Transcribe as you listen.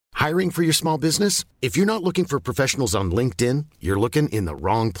Hiring for your small business? If you're not looking for professionals on LinkedIn, you're looking in the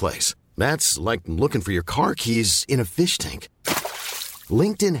wrong place. That's like looking for your car keys in a fish tank.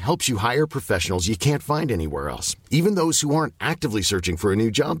 LinkedIn helps you hire professionals you can't find anywhere else, even those who aren't actively searching for a new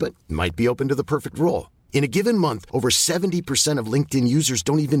job but might be open to the perfect role. In a given month, over 70% of LinkedIn users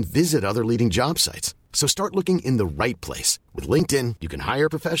don't even visit other leading job sites. So start looking in the right place. With LinkedIn, you can hire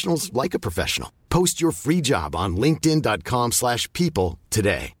professionals like a professional. Post your free job on linkedin.com/people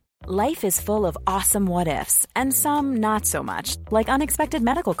today. Life is full of awesome what-ifs, and some not so much, like unexpected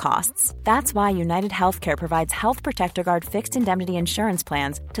medical costs. That's why United Healthcare provides Health Protector Guard fixed indemnity insurance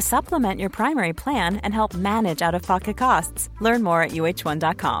plans to supplement your primary plan and help manage out-of-pocket costs. Learn more at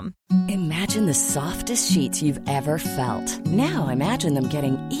uh1.com. Imagine the softest sheets you've ever felt. Now imagine them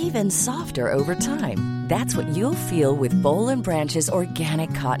getting even softer over time. That's what you'll feel with Boll & Branch's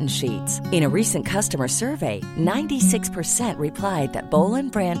organic cotton sheets. In a recent customer survey, 96% replied that Boll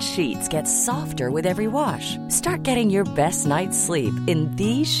 & Branch sheets get softer with every wash. Start getting your best night's sleep in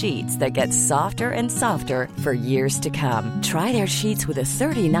these sheets that get softer and softer for years to come. Try their sheets with a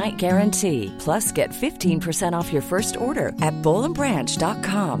 30-night guarantee. Plus, get 15% off your first order at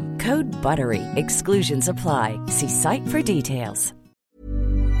bollandbranch.com. Code BUTTERY. Exclusions apply. See site for details.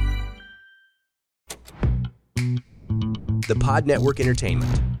 The Pod Network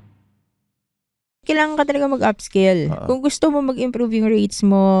Entertainment. Kailangan ka talaga mag-upskill. Kung gusto mo mag-improve yung rates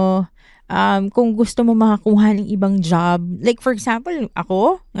mo, kung gusto mo makakuha ng ibang job, like for example,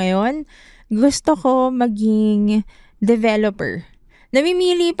 ako, ngayon, gusto ko maging developer.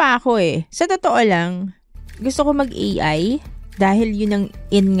 Namimili pa ako eh. Sa totoo lang, gusto ko mag-AI dahil yun ang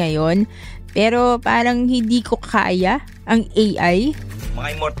in ngayon. Pero parang hindi ko kaya ang AI.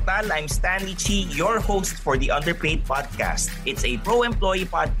 Mga Immortal, I'm Stanley Chi, your host for the Underpaid Podcast. It's a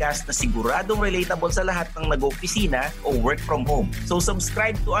pro-employee podcast na siguradong relatable sa lahat ng nag-opisina o work from home. So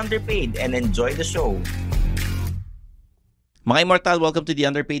subscribe to Underpaid and enjoy the show. Mga Immortal, welcome to the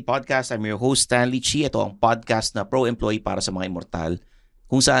Underpaid Podcast. I'm your host, Stanley Chi. Ito ang podcast na pro-employee para sa mga Immortal,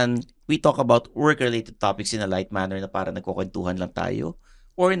 kung saan we talk about work-related topics in a light manner na para nagkukwentuhan lang tayo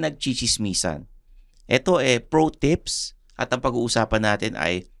or nagchichismisan. Ito pro tips. At ang pag-uusapan natin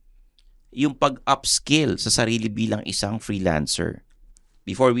ay yung pag-upskill sa sarili bilang isang freelancer.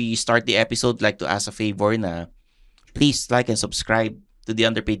 Before we start the episode, I'd like to ask a favor na please like and subscribe to the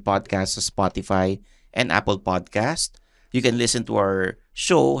Underpaid Podcast sa Spotify and Apple Podcast. You can listen to our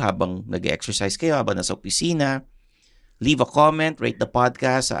show habang nag-exercise kayo, habang nasa opisina. Leave a comment, rate the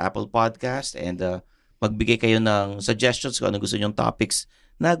podcast sa Apple Podcast, and magbigay kayo ng suggestions kung ano gusto nyong topics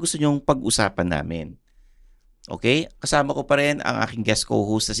na gusto nyong pag-usapan namin. Okay? Kasama ko pa rin ang aking guest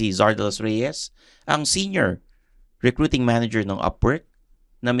co-host na si Zardelos Reyes, ang Senior Recruiting Manager ng Upwork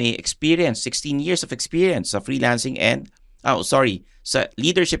na may experience, 16 years of experience sa freelancing and, sa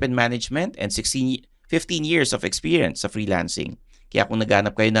leadership and management and 15 years of experience sa freelancing. Kaya kung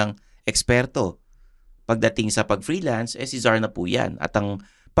naghanap kayo ng eksperto pagdating sa pag-freelance, si Zar na po yan. At ang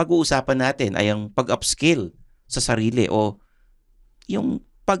pag-uusapan natin ay ang pag-upskill sa sarili o yung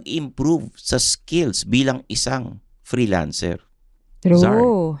pag-improve sa skills bilang isang freelancer. True. Zar,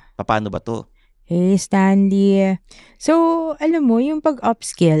 paano ba to? Hey, Stanley. So, alam mo, yung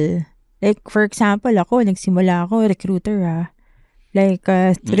pag-upskill, like for example, nagsimula ako, recruiter Like,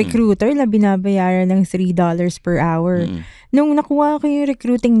 recruiter na binabayaran ng $3 per hour. Nung nakuha ko yung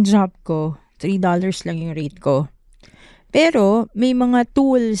recruiting job ko, $3 lang yung rate ko. Pero, may mga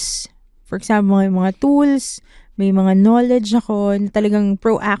tools. For example, may mga tools, may mga knowledge ako na talagang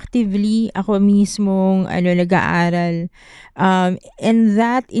proactively ako mismong nag-aaral. And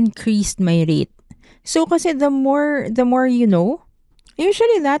that increased my rate. So kasi the more you know,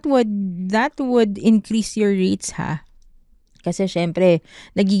 usually that would increase your rates Kasi syempre,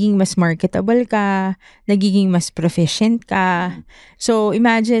 nagiging mas marketable ka, nagiging mas proficient ka. So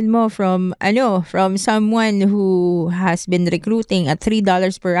imagine mo from someone who has been recruiting at $3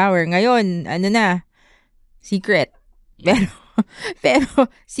 per hour, ngayon secret. Pero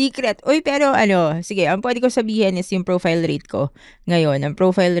secret. Sige, ang pwede ko sabihin is yung profile rate ko. Ngayon, ang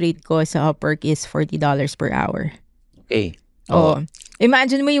profile rate ko sa Upwork is $40 per hour. Okay. Oh.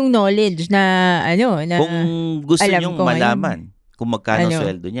 Imagine mo yung knowledge na kung gusto nyong malaman kung magkano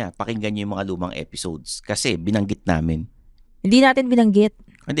sweldo niya, pakinggan niyo yung mga lumang episodes kasi binanggit namin. Hindi natin binanggit.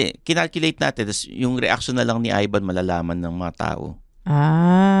 Hindi, kinalculate natin. Tapos yung reaction na lang ni Ivan malalaman ng mga tao.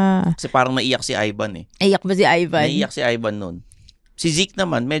 Kasi parang naiyak si Ivan eh. Naiyak ba si Ivan? Naiyak si Ivan nun. Si Zeke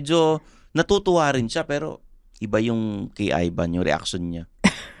naman, medyo natutuwa rin siya pero iba yung kay Ivan, yung reaction niya.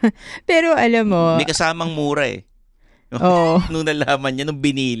 Pero alam mo, may kasamang mura eh. Oh. Nung nalaman niya, nung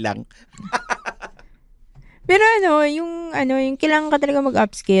binilang. Pero yung kailangan ka talaga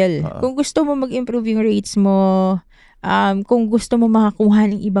mag-upskill. Kung gusto mo mag-improve yung rates mo, kung gusto mo makakuha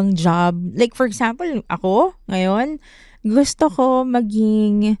ng ibang job, like for example, ako, ngayon, gusto ko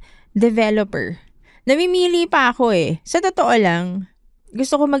maging developer. Namimili pa ako eh. Sa totoo lang,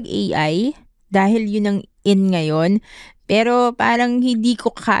 gusto ko mag-AI dahil yun ang in ngayon. Pero parang hindi ko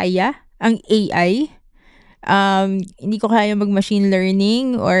kaya ang AI. Hindi ko kaya mag-machine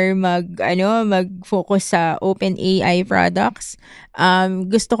learning or mag-focus sa open AI products.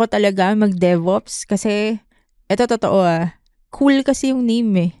 Gusto ko talaga mag-DevOps kasi ito totoo cool kasi yung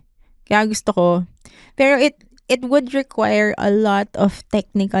name eh. Kaya gusto ko. Pero it would require a lot of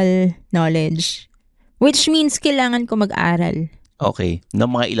technical knowledge. Which means kailangan ko mag-aral. Okay. Ng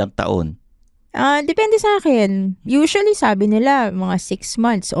mga ilang taon? Depende sa akin. Usually, sabi nila, mga 6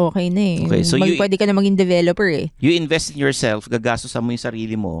 months, okay na eh. Okay, so pwede ka na maging developer eh. You invest in yourself, gagastosan mo yung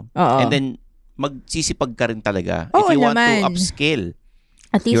sarili mo, and then magsisipag ka rin talaga. Oo, if you naman. want to upskill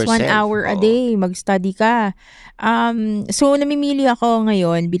at least yourself, 1 hour a day, mag-study ka. So, namimili ako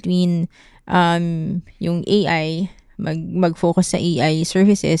ngayon between yung AI, mag-focus sa AI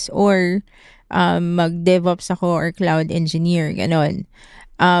services, or mag-DevOps ako or cloud engineer, ganon.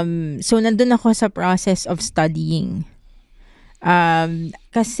 So, nandun ako sa process of studying.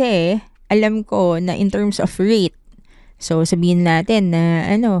 Kasi, alam ko na in terms of rate, so sabihin natin na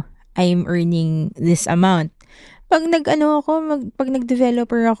I'm earning this amount. Pag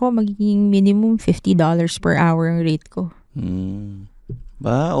nag-developer ako, magiging minimum $50 per hour ang rate ko.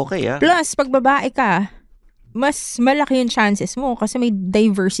 Okay Plus, pag babae ka, mas malaki yung chances mo kasi may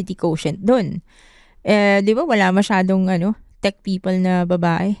diversity quotient dun. Di ba, wala masyadong tech people na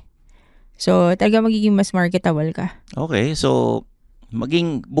babae. So, talaga magiging mas marketable ka. Okay, so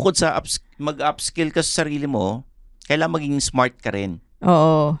bukod sa mag-upskill ka sa sarili mo, kailangan maging smart ka rin.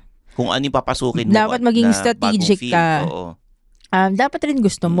 Oo. Kung ano yung papasukin mo. Dapat maging strategic ka. Oo. Dapat rin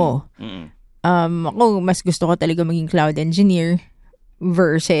gusto mo. Ako, mas gusto ko talaga maging cloud engineer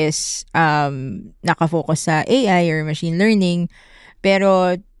versus nakafocus sa AI or machine learning.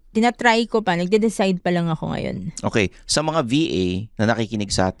 Pero tinatry ko pa, nagde-decide pa lang ako ngayon. Okay, sa mga VA na nakikinig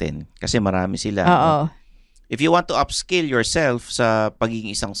sa atin, kasi marami sila. Oo. If you want to upskill yourself sa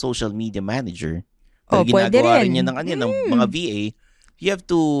pagiging isang social media manager, pwede ginagawa rin. rin yan ng mga VA, you have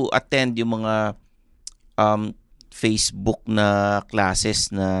to attend yung mga Facebook na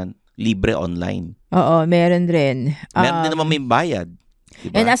classes na libre online. Oo, meron rin. Meron din naman may bayad.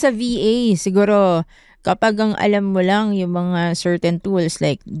 Diba? And as a VA, siguro, kapag ang alam mo lang yung mga certain tools,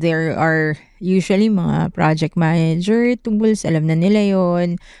 like there are usually mga project manager tools, alam na nila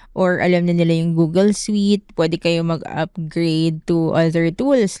yon, or alam na nila yung Google Suite, pwede kayo mag-upgrade to other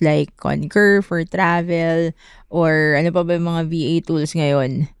tools like Concur for travel, or ano pa ba yung mga VA tools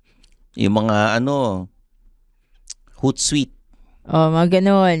ngayon? Yung mga Hootsuite. Mga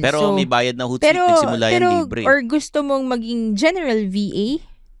ganon. Pero may bayad na Hootsuite, nagsimula yan libre. Or gusto mong maging general VA,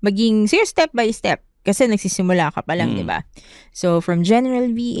 sige step by step. Kasi nagsisimula ka pa lang, di ba? So, from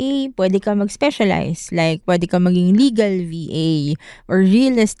general VA, pwede ka mag-specialize. Like, pwede ka maging legal VA or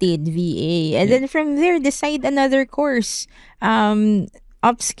real estate VA. And then from there, decide another course.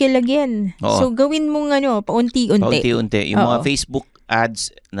 Upskill again. Oo. So, gawin mong paunti-unti. Paunti-unti. Yung mga Facebook ads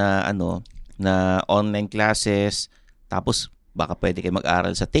na na online classes. Tapos, baka pwede kayo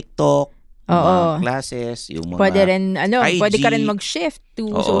mag-aral sa TikTok. Mga classes, yung mga pwede rin, IG, pwede ka rin mag-shift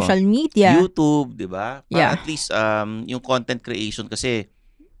to social media. YouTube, di ba? Para at least, yung content creation kasi,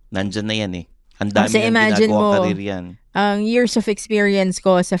 nandyan na yan eh. Ang dami na ginagawa career yan. Ang years of experience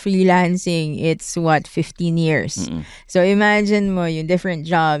ko sa freelancing, it's 15 years. So imagine mo yung different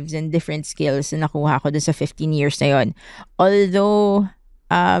jobs and different skills na nakuha ko doon sa 15 years na yon. Although,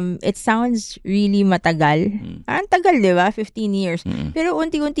 it sounds really matagal. Ang tagal, di ba? 15 years. Pero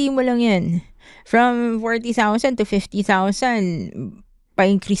unti-unti mo lang yan. From 40,000 to 50,000,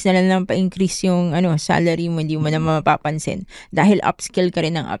 pa-increase na lang pa-increase yung salary mo, hindi mo na mapapansin. Dahil upskill ka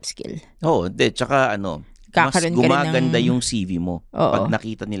rin ng upskill. Tsaka mas gumaganda yung CV mo pag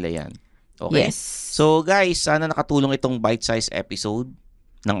nakita nila yan. Okay? Yes. So guys, sana nakatulong itong bite-sized episode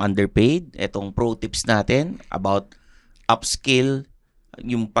ng Underpaid. Itong pro tips natin about upskill,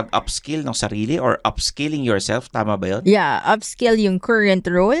 yung pag-upskill ng sarili or upskilling yourself. Tama ba yun? Yeah, upskill yung current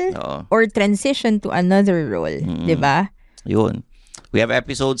role or transition to another role. Diba? Yun. We have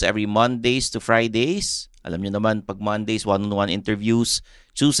episodes every Mondays to Fridays. Alam nyo naman, pag Mondays, one-on-one interviews.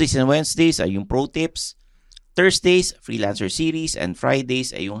 Tuesdays and Wednesdays ay yung pro tips. Thursdays, freelancer series. And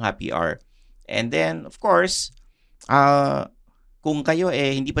Fridays ay yung happy hour. And then, of course, kung kayo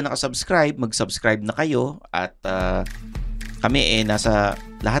hindi pa nakasubscribe, mag-subscribe na kayo. At kami nasa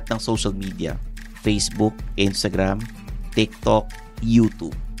lahat ng social media. Facebook, Instagram, TikTok,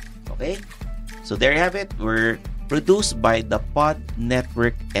 YouTube. Okay? So there you have it. We're produced by the Pod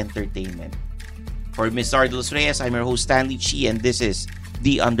Network Entertainment. For Ms. Ardelos Reyes, I'm your host Stanley Chi, and this is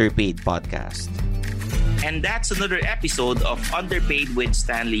the Underpaid Podcast. And that's another episode of Underpaid with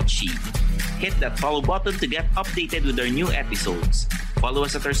Stanley Chi. Hit that follow button to get updated with our new episodes. Follow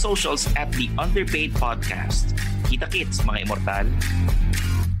us at our socials at the Underpaid Podcast. Kita-kits, mga immortal.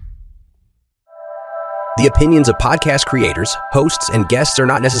 The opinions of podcast creators, hosts, and guests are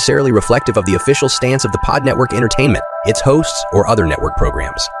not necessarily reflective of the official stance of the Pod Network Entertainment, its hosts, or other network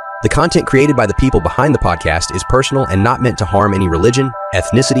programs. The content created by the people behind the podcast is personal and not meant to harm any religion,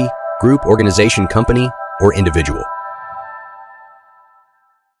 ethnicity, group, organization, company, or individual.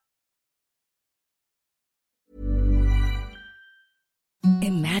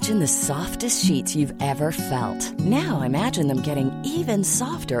 Imagine the softest sheets you've ever felt. Now imagine them getting even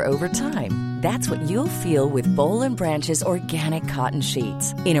softer over time. That's what you'll feel with Boll & Branch's organic cotton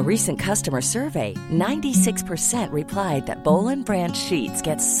sheets. In a recent customer survey, 96% replied that Boll & Branch sheets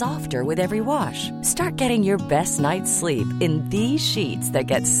get softer with every wash. Start getting your best night's sleep in these sheets that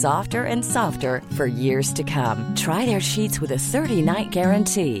get softer and softer for years to come. Try their sheets with a 30-night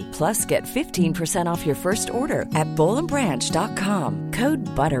guarantee. Plus, get 15% off your first order at bollandbranch.com. Code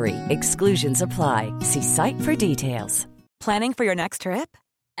BUTTERY. Exclusions apply. See site for details. Planning for your next trip?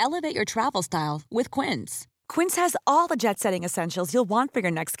 Elevate your travel style with Quince. Quince has all the jet-setting essentials you'll want for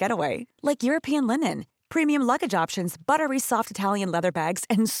your next getaway, like European linen, premium luggage options, buttery soft Italian leather bags,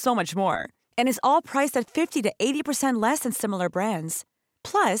 and so much more. And is all priced at 50 to 80% less than similar brands.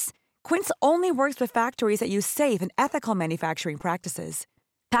 Plus, Quince only works with factories that use safe and ethical manufacturing practices.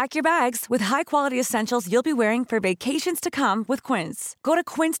 Pack your bags with high-quality essentials you'll be wearing for vacations to come with Quince. Go to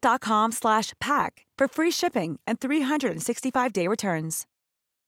quince.com/pack for free shipping and 365-day returns.